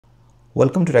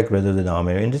Welcome to Tech Brothers with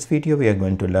Amir. In this video, we are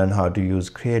going to learn how to use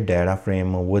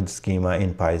createDataFrame with schema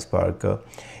in PySpark.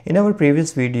 In our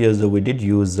previous videos, we did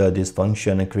use this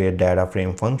function,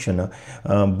 createDataFrame function,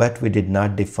 but we did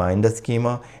not define the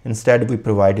schema. Instead, we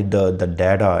provided the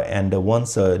data, and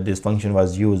once this function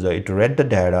was used, it read the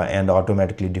data and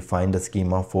automatically defined the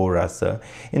schema for us.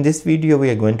 In this video, we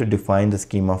are going to define the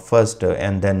schema first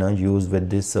and then use with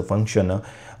this function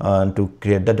to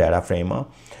create the data frame.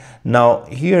 Now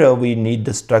here we need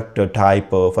the struct type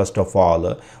first of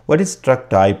all. What is struct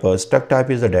type? Struct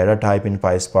type is a data type in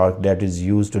PySpark that is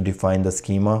used to define the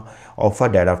schema of a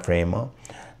data frame.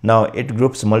 Now it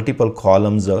groups multiple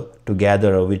columns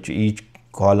together, which each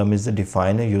column is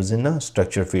defined using a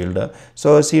structure field.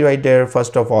 So see right there,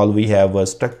 first of all we have a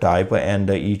struct type, and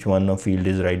each one field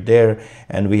is right there,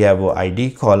 and we have a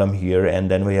ID column here, and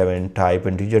then we have a type,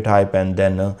 integer type, and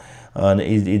then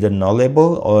is either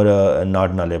nullable or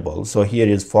not nullable. So here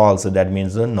is false, so that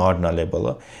means not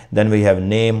nullable. Then we have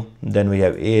name, then we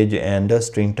have age, and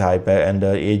string type, and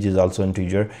age is also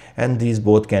integer, and these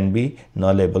both can be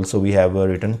nullable, so we have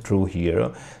written true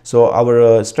here. So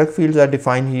our struct fields are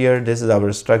defined here. This is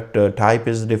our struct type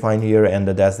is defined here, and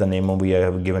that's the name we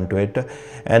have given to it.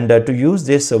 And to use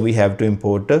this, we have to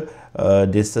import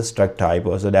this struct type,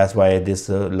 so that's why this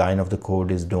line of the code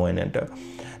is doing it.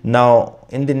 Now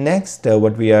in the next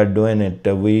what we are doing it,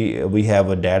 we have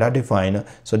a data defined.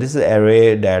 So this is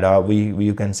array data.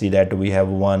 You can see that we have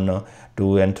 1,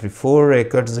 2 and 3, 4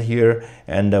 records here,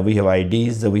 and we have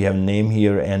IDs, we have name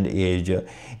here and age.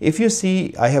 If you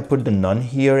see, I have put the none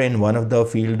here in one of the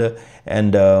field,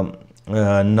 and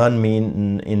none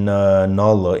mean in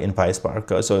null in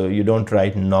PySpark. So you don't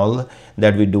write null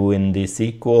that we do in the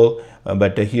SQL,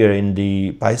 but here in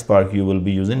the PySpark you will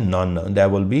be using none, that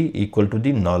will be equal to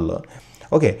the null.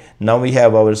 Okay, now we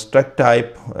have our struct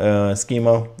type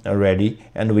schema ready,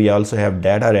 and we also have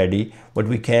data ready. What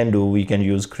we can do, we can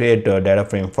use create data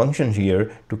frame function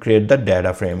here to create the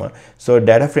data frame. So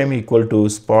data frame equal to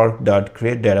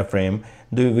spark.createDataFrame.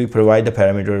 We provide the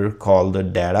parameter called the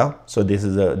data. So this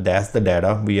is that's the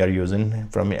data we are using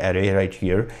from array right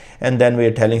here, and then we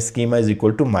are telling schema is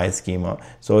equal to my schema.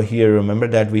 So here remember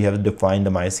that we have defined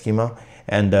the my schema,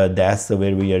 and that's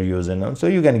where we are using. So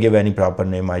you can give any proper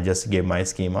name. I just gave my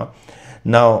schema.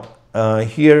 Now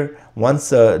here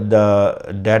once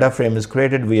the data frame is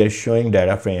created, we are showing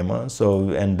data frame.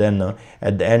 So and then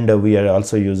at the end we are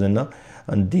also using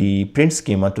the print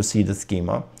schema to see the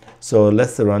schema. So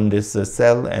let's run this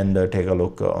cell and take a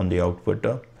look on the output.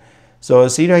 So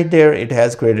see right there, it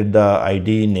has created the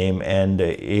ID, name and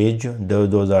age.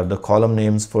 Those are the column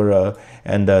names for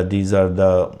and these are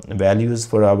the values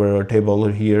for our table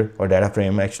here, or data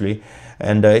frame actually.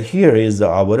 And here is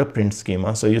our print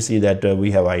schema. So you see that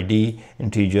we have ID,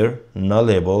 integer,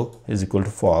 nullable is equal to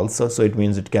false. So it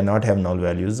means it cannot have null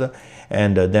values.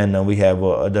 And then we have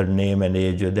other name and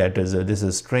age, that is this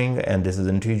is string and this is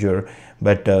integer,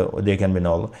 but they can be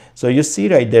null. So you see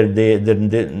right there,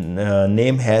 the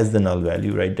name has the null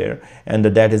value right there, and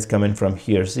that is coming from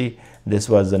here. See, this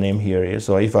was the name here.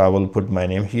 So if I will put my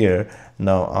name here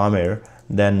now, Amir,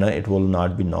 then it will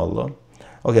not be null.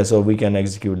 Okay, so we can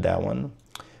execute that one.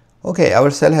 Okay, our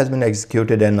cell has been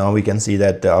executed, and now we can see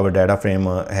that our data frame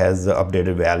has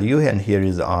updated value, and here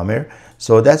is Amir.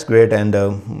 So that's great, and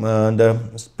the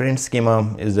print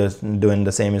schema is doing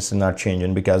the same. It's not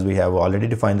changing because we have already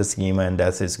defined the schema, and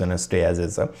that's it's going to stay as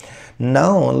is.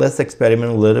 Now let's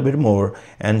experiment a little bit more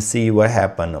and see what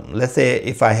happened. Let's say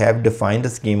if I have defined the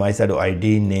schema, I said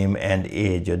ID, name and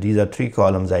age. These are 3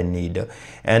 columns I need,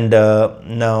 and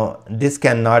now this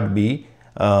cannot be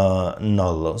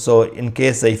null. So in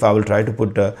case if I will try to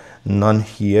put none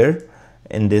here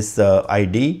in this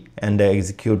ID and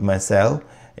execute my cell,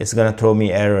 it's gonna throw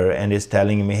me error, and it's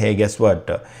telling me, hey, guess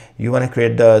what, you want to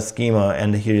create the schema,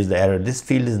 and here is the error. This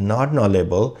field is not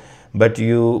nullable, but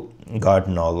you got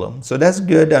null. So that's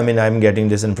good. I mean, I'm getting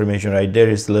this information right there.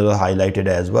 It's a little highlighted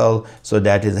as well, so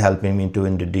that is helping me to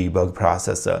in the debug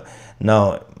process.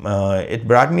 Now it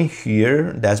brought me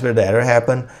here. That's where the error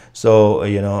happened. So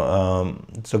you know,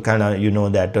 so kind of you know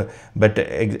that, but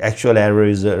actual error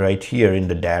is right here in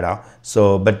the data.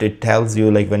 So but it tells you,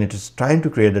 like, when it is trying to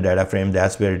create the data frame,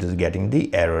 that's where it is getting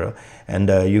the error, and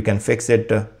you can fix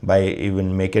it by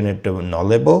even making it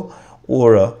nullable,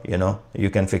 or you know,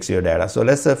 you can fix your data. So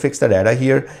let's fix the data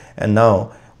here. And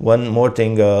now one more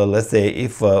thing, let's say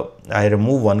if I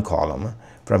remove one column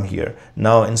from here.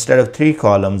 Now instead of 3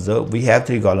 columns, we have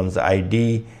 3 columns,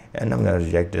 ID, and I'm going to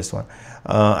reject this one.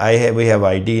 We have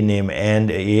ID, name and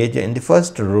age. In the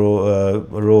first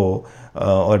row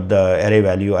or the array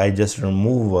value, I just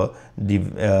remove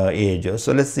the age.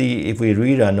 So let's see if we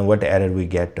rerun what error we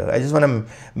get. I just want to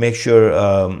make sure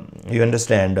you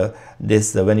understand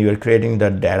this. When you are creating the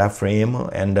data frame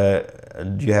and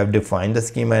you have defined the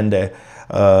schema and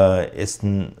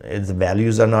its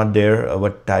values are not there,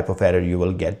 what type of error you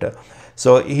will get.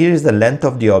 So here is the length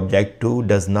of the object 2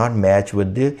 does not match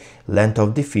with the length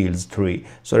of the fields 3.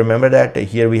 So remember that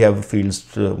here we have fields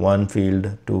 1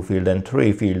 field, 2 field and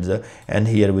 3 fields, and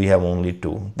here we have only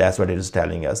 2. That's what it is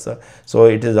telling us. So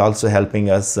it is also helping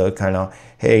us kind of,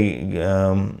 hey,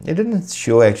 it didn't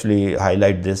show actually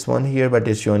highlight this one here, but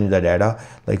it's showing the data,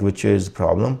 like which is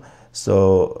problem.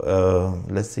 So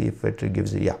let's see if it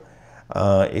gives you,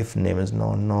 if name is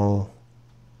non-null.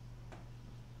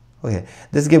 Okay,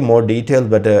 this give more details,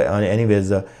 but anyways,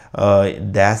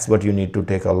 that's what you need to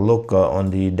take a look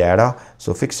on the data.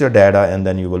 So fix your data and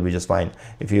then you will be just fine.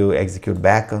 If you execute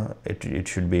back, it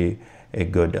should be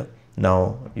good.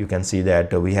 Now you can see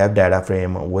that we have data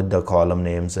frame with the column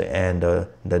names, and the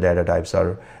data types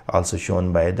are also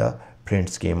shown by the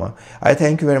print schema. I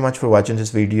thank you very much for watching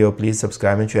this video. Please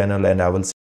subscribe my channel, and I will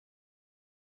see